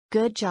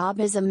Good Job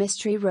is a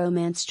mystery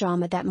romance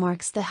drama that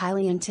marks the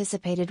highly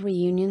anticipated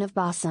reunion of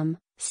Bosom,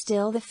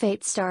 Still the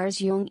Fate stars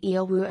Jung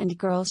Il-woo and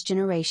Girls'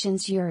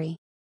 Generation's Yuri.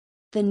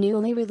 The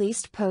newly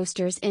released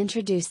posters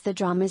introduce the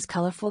drama's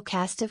colorful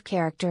cast of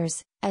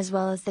characters, as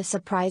well as the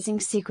surprising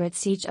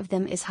secrets each of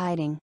them is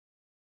hiding.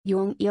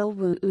 Jung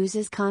Il-woo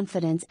oozes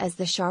confidence as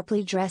the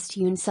sharply dressed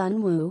Yoon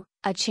Sun-woo,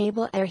 a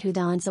chaebol heir who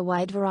dons a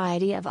wide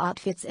variety of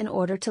outfits in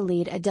order to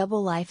lead a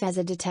double life as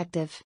a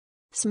detective.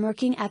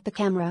 Smirking at the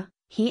camera,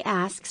 he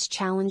asks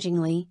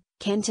challengingly,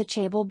 "Can a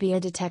chaebol be a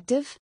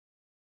detective?"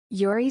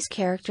 Yuri's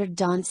character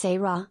Don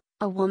Se-ra,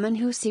 a woman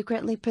who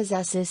secretly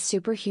possesses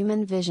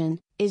superhuman vision,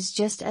 is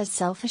just as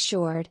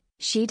self-assured.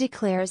 She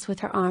declares with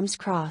her arms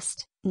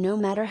crossed, "No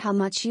matter how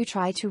much you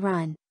try to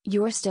run,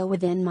 you're still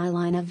within my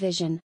line of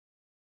vision."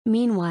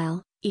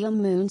 Meanwhile, Lee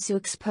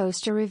Moon-suk's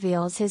poster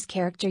reveals his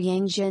character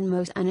Yang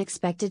Jin-mo's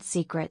unexpected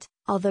secret.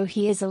 Although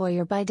he is a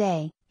lawyer by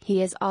day,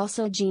 he is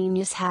also a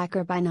genius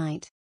hacker by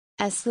night.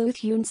 As sleuth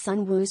Yoon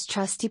Sun-woo's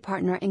trusty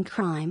partner in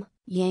crime,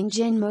 Yang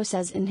Jin-mo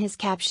says in his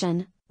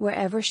caption,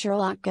 "Wherever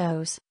Sherlock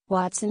goes,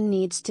 Watson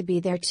needs to be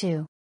there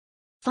too."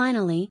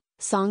 Finally,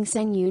 Song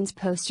Sang-yoon's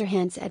poster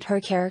hints at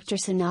her character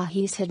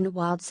Sanahi's hidden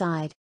wild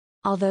side.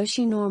 Although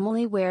she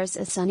normally wears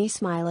a sunny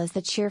smile as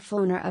the cheerful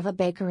owner of a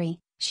bakery,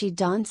 she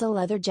dons a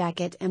leather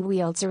jacket and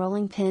wields a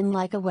rolling pin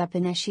like a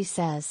weapon as she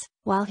says,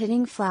 "While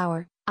hitting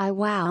flour, I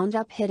wound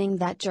up hitting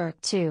that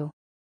jerk too."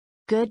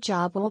 Good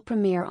Job will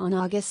premiere on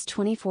August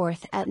 24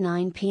 at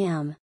 9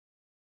 p.m.